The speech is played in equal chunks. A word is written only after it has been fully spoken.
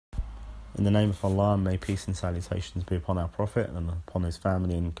In the name of Allah, may peace and salutations be upon our Prophet and upon his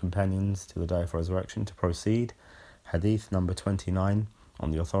family and companions to the day of resurrection. To proceed, Hadith number 29,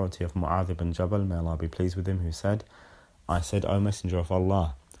 on the authority of Muadh bin Jabal, may Allah be pleased with him, who said, I said, O Messenger of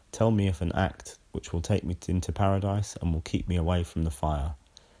Allah, tell me of an act which will take me into paradise and will keep me away from the fire.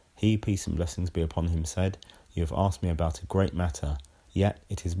 He, peace and blessings be upon him, said, You have asked me about a great matter, yet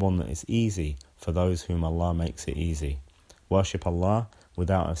it is one that is easy for those whom Allah makes it easy. Worship Allah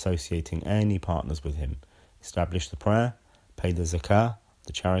without associating any partners with him. Establish the prayer, pay the Zakah,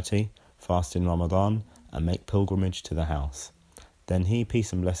 the charity, fast in Ramadan, and make pilgrimage to the house. Then he,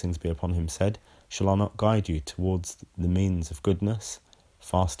 peace and blessings be upon him, said, Shall I not guide you towards the means of goodness?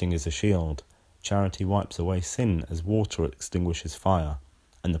 Fasting is a shield. Charity wipes away sin as water extinguishes fire,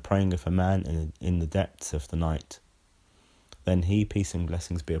 and the praying of a man in the depths of the night. Then he, peace and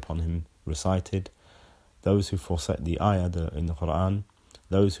blessings be upon him, recited, Those who forsake the ayah in the Quran,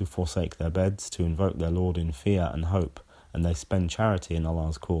 those who forsake their beds to invoke their Lord in fear and hope, and they spend charity in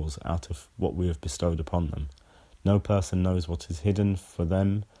Allah's cause out of what we have bestowed upon them. No person knows what is hidden for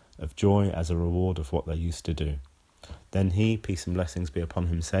them of joy as a reward of what they used to do. Then he, peace and blessings be upon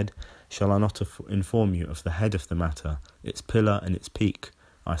him, said, Shall I not inform you of the head of the matter, its pillar and its peak?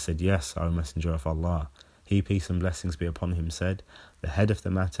 I said, Yes, O Messenger of Allah. He, peace and blessings be upon him, said, The head of the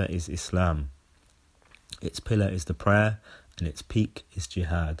matter is Islam. Its pillar is the prayer, and its peak is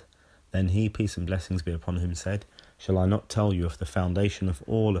jihad. Then he, peace and blessings be upon him, said, Shall I not tell you of the foundation of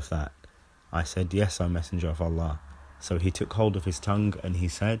all of that? I said, Yes, O Messenger of Allah. So he took hold of his tongue, and he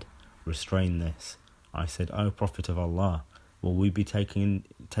said, Restrain this. I said, O Prophet of Allah, will we be taken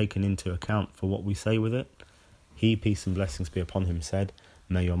into account for what we say with it? He, peace and blessings be upon him, said,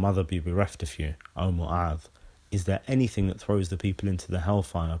 May your mother be bereft of you, O Muadh. Is there anything that throws the people into the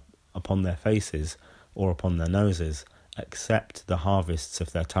hellfire upon their faces or upon their noses, except the harvests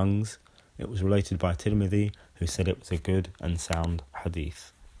of their tongues? It was related by Tirmidhi, who said it was a good and sound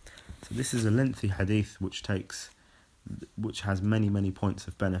hadith. So this is a lengthy hadith which has many points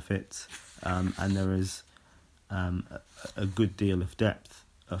of benefits, and there is a good deal of depth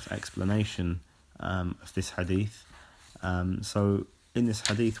of explanation of this hadith. So in this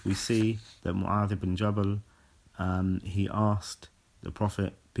hadith we see that Muadh bin Jabal, he asked the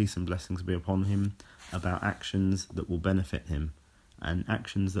Prophet, peace and blessings be upon him, about actions that will benefit him, and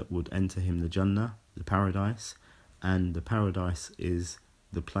actions that would enter him the Jannah, the paradise. And the paradise is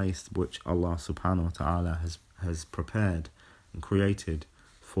the place which Allah subhanahu wa ta'ala has prepared and created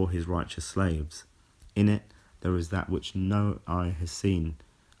for his righteous slaves. In it there is that which no eye has seen,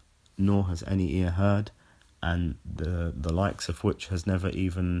 nor has any ear heard, and the likes of which has never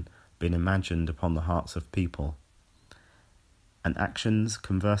even been imagined upon the hearts of people. And actions,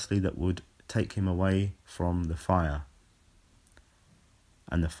 conversely, that would take him away from the fire.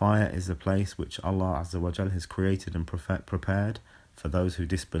 And the fire is the place which Allah Azza wa Jal has created and prepared for those who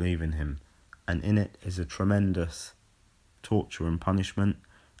disbelieve in him. And in it is a tremendous torture and punishment,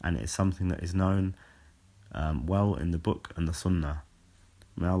 and it is something that is known well in the book and the sunnah.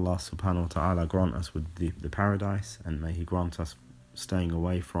 May Allah subhanahu wa ta'ala grant us with the paradise, and may he grant us staying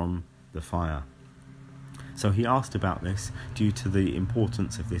away from the fire. So he asked about this due to the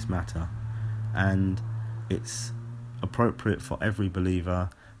importance of this matter, and it's appropriate for every believer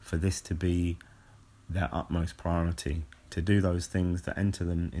for this to be their utmost priority, to do those things that enter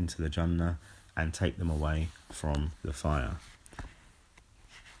them into the Jannah and take them away from the fire.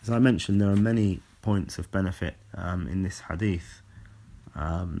 As I mentioned, there are many points of benefit in this hadith.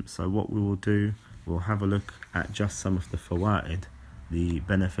 So what we will do, we'll have a look at just some of the fawaid, the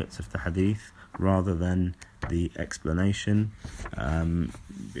benefits of the hadith, rather than the explanation,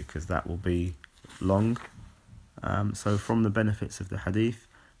 because that will be long. So from the benefits of the hadith,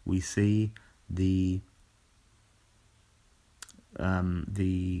 we see the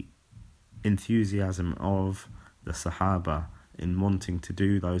enthusiasm of the Sahaba in wanting to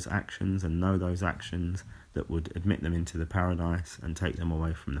do those actions and know those actions that would admit them into the paradise and take them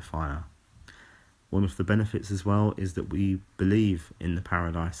away from the fire. One of the benefits as well is that we believe in the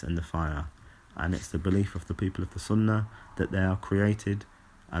paradise and the fire, and it's the belief of the people of the Sunnah that they are created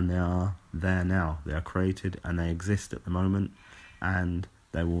and they are there now. They are created and they exist at the moment, and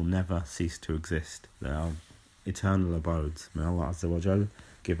they will never cease to exist. They are eternal abodes. May Allah Azza wa Jal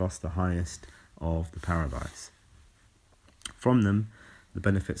give us the highest of the paradise. From them, the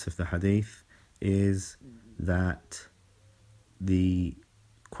benefits of the hadith is that the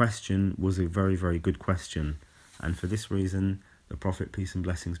question was a very good question, and for this reason the Prophet, peace and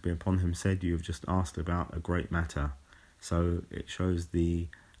blessings be upon him, said, You have just asked about a great matter. So it shows the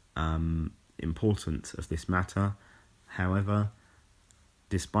importance of this matter. However,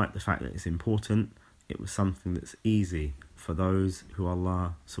 despite the fact that it's important, it was something that's easy for those who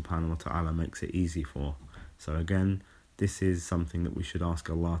Allah subhanahu wa ta'ala makes it easy for. So again, this is something that we should ask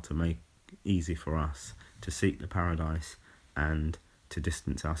Allah to make easy for us, to seek the paradise and to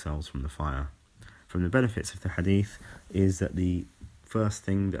distance ourselves from the fire. From the benefits of the hadith is that the first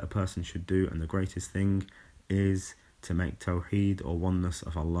thing that a person should do, and the greatest thing, is to make tawheed or oneness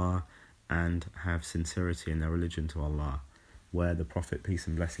of Allah and have sincerity in their religion to Allah, where the Prophet, peace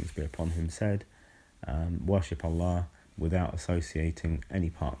and blessings be upon him, said, worship Allah without associating any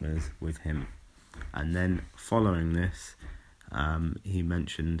partners with him. And then following this, he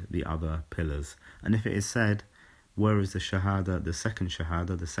mentioned the other pillars. And if it is said, where is the shahada, the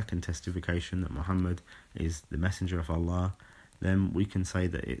second testification that Muhammad is the messenger of Allah, then we can say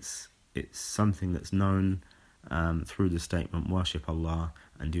that it's something that's known through the statement, worship Allah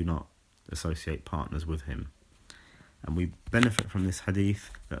and do not associate partners with him. And we benefit from this hadith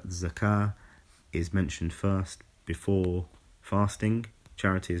that zakah is mentioned first before fasting.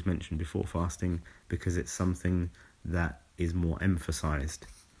 Charity is mentioned before fasting because it's something that is more emphasized.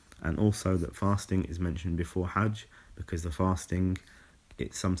 And also that fasting is mentioned before Hajj because the fasting,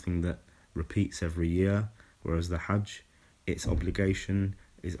 it's something that repeats every year, whereas the Hajj, its obligation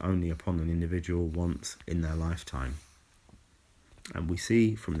is only upon an individual once in their lifetime. And we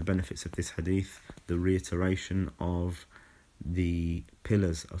see from the benefits of this hadith the reiteration of the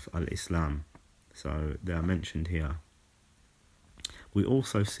pillars of al-Islam. So they are mentioned here. We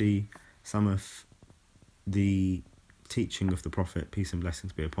also see some of the teaching of the Prophet, peace and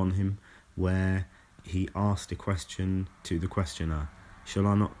blessings be upon him, where he asked a question to the questioner, shall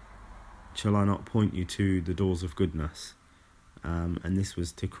I not point you to the doors of goodness? And this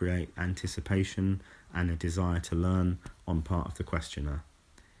was to create anticipation and a desire to learn on part of the questioner.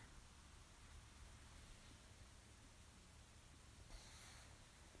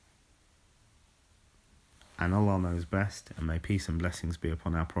 And Allah knows best, and may peace and blessings be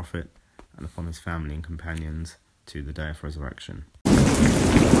upon our Prophet and upon his family and companions to the day of resurrection.